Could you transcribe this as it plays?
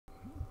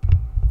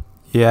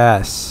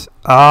Yes.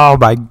 Oh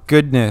my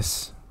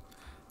goodness.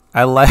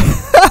 I like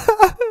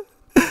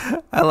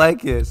I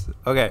like this.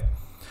 Okay.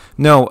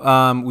 No,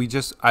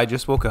 I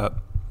just woke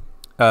up.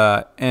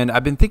 And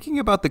I've been thinking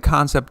about the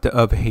concept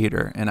of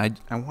hater, and I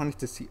wanted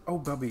to see. Oh,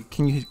 Bubby,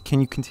 can you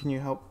continue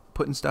help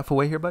putting stuff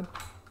away here, bud?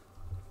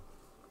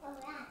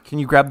 Can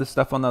you grab the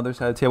stuff on the other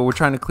side of the table? We're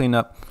trying to clean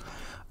up.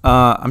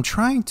 I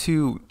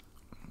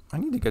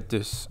need to get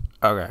this.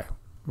 Okay.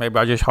 Maybe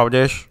I'll just hold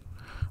this.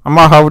 I'm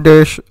going to hold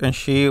this and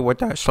see what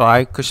that's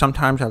like, because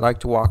sometimes I like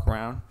to walk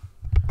around.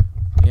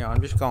 You know,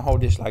 I'm just going to hold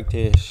this like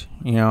this.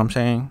 You know what I'm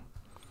saying?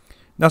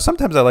 Now,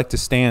 sometimes I like to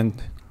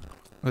stand.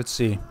 Let's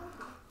see.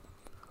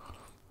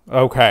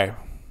 Okay.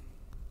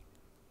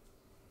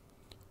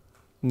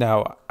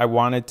 Now, I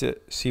wanted to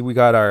see, we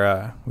got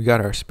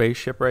our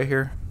spaceship right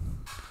here.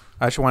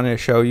 I just wanted to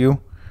show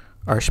you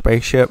our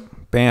spaceship.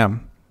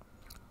 Bam.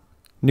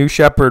 New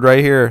Shepard right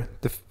here.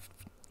 The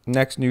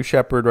next New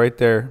Shepard right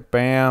there.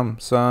 Bam,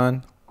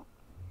 son.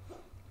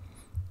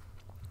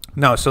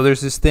 No, so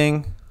there's this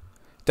thing.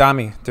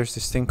 Dami, there's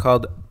this thing.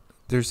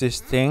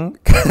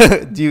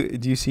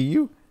 Do you see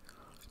you?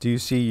 Do you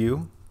see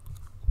you?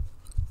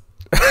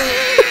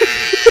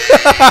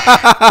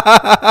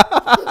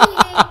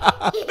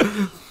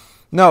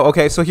 No,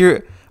 okay, so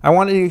here, I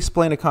wanted to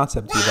explain a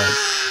concept to you guys.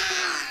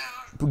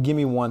 Give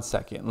me 1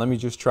 second. Let me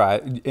just try.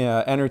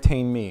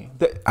 Entertain me.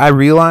 I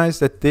realize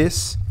that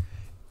this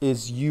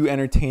is you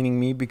entertaining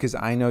me because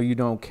I know you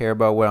don't care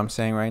about what I'm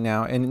saying right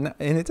now. And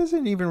it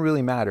doesn't even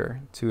really matter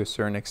to a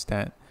certain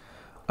extent.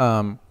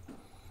 But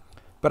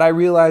I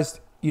realized,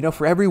 you know,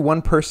 for every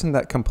one person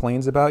that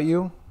complains about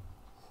you,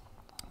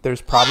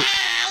 there's probably...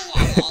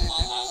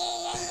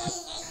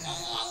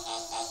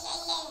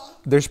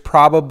 there's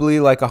probably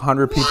like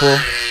 100 people.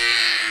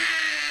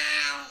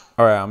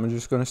 All right, I'm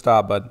just going to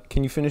stop, bud.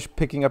 Can you finish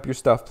picking up your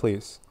stuff,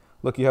 please?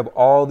 Look, you have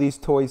all these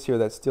toys here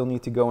that still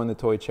need to go in the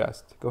toy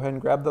chest. Go ahead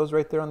and grab those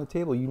right there on the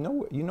table. You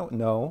know, you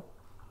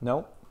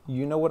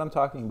know what I'm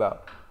talking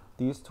about.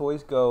 These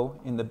toys go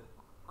in the,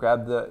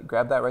 grab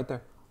that right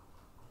there.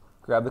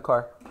 Grab the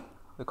car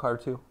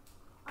too.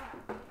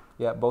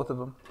 Yeah, both of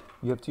them.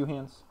 You have 2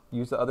 hands.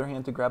 Use the other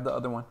hand to grab the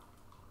other one.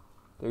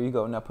 There you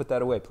go. Now put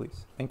that away,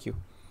 please. Thank you.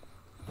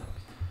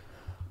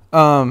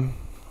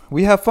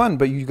 We have fun,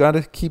 but you got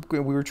to keep, we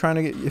were trying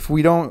to get, if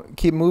we don't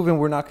keep moving,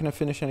 we're not going to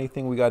finish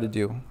anything we got to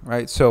do.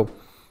 Right. So,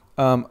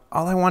 all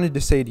I wanted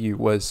to say to you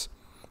was,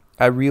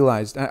 I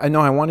realized, I know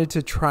I wanted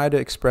to try to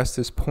express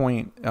this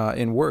point,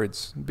 in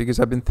words because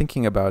I've been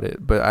thinking about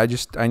it, but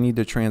I need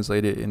to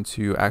translate it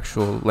into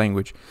actual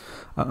language.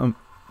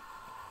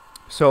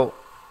 So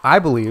I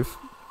believe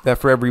that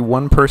for every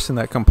one person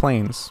that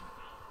complains,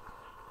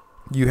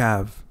 you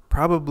have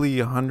probably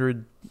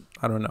 100,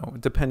 I don't know,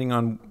 depending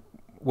on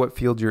what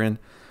field you're in.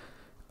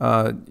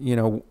 You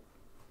know,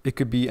 it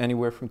could be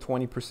anywhere from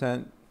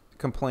 20%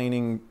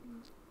 complaining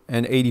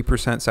and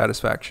 80%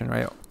 satisfaction,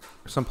 right?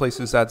 Some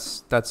places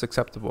that's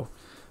acceptable.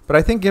 But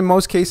I think in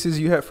most cases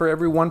you have, for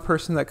every one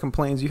person that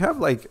complains, you have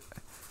like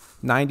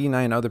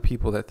 99 other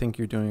people that think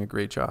you're doing a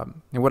great job.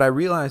 And what I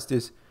realized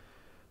is,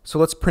 so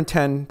let's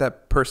pretend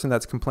that person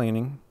that's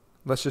complaining,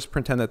 let's just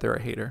pretend that they're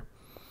a hater.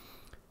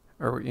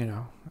 Or, you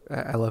know,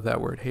 I love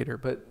that word, hater.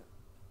 But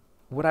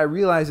what I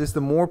realize is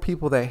the more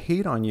people that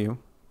hate on you,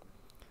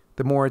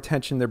 the more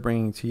attention they're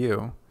bringing to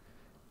you.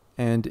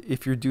 And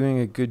if you're doing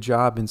a good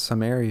job in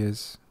some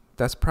areas,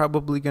 that's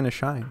probably going to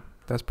shine.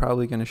 That's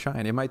probably going to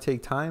shine. It might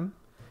take time,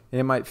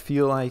 and it might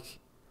feel like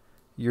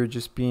you're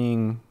just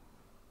being,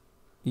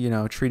 you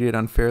know, treated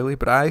unfairly.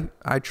 But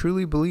I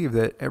truly believe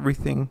that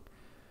everything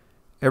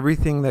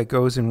that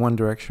goes in one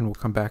direction will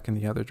come back in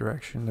the other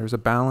direction. There's a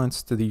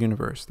balance to the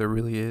universe. There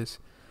really is.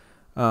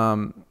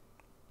 Sorry,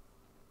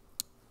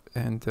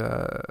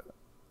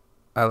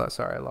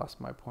 I lost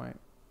my point.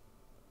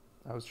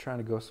 I was trying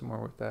to go somewhere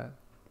with that.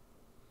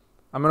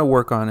 I'm going to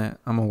work on it.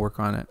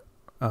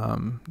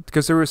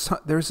 Because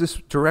there's this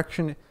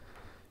direction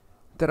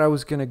that I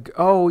was going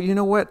to, you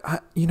know what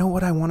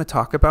I want to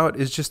talk about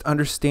is just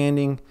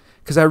understanding,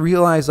 because I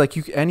realize like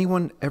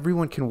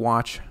everyone can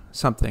watch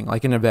something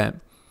like an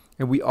event,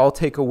 and we all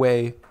take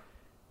away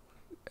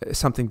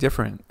something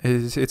different.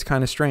 It's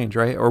kind of strange,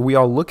 right? Or we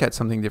all look at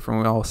something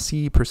different. We all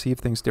perceive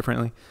things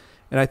differently.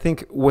 And I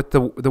think what the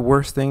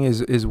worst thing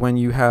is when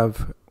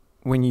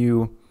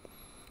you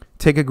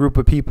take a group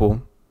of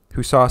people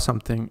who saw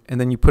something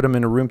and then you put them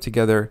in a room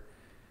together,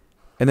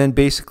 and then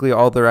basically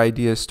all their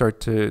ideas start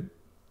to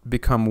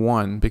become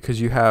one because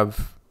you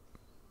have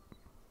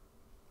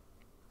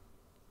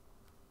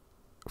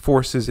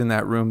forces in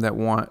that room that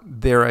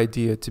want their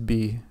idea to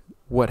be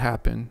what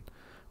happened.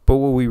 But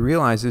what we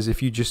realize is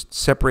if you just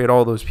separate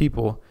all those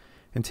people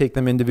and take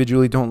them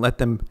individually, don't let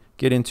them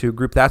get into a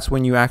group, that's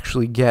when you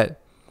actually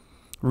get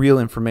real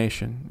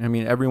information. I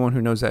mean, everyone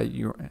who knows that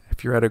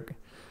if you're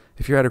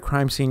at a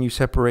crime scene, you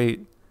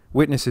separate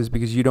witnesses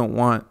because you don't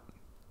want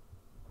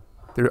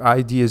their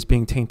ideas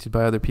being tainted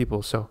by other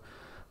people. So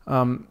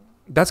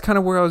that's kind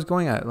of where I was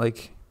going at.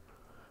 Like,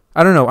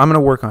 I don't know. I'm going to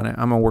work on it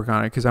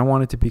because I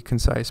want it to be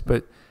concise.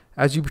 But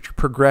as you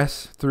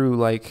progress through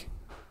like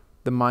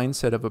the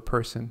mindset of a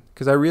person.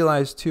 Because I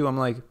realized too, I'm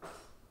like,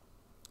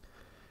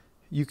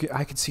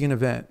 I could see an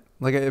event.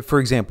 Like, for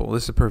example,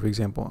 this is a perfect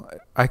example.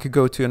 I could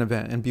go to an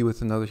event and be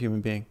with another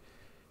human being,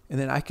 and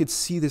then I could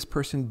see this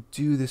person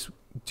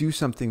do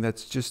something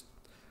that's just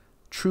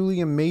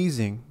truly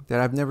amazing that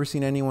I've never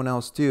seen anyone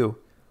else do.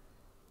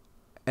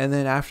 And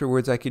then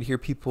afterwards, I could hear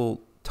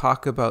people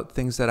talk about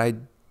things that I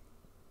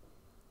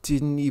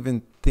didn't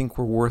even think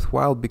were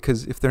worthwhile,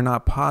 because if they're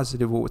not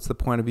positive, well, what's the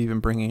point of even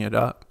bringing it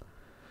up?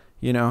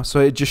 You know, so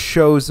it just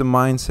shows the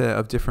mindset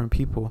of different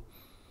people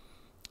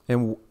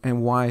and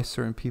why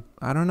certain people,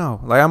 I don't know.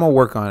 Like, I'm going to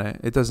work on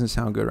it. It doesn't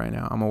sound good right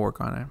now. I'm going to work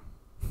on it.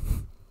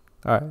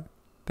 All right.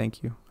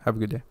 Thank you. Have a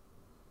good day.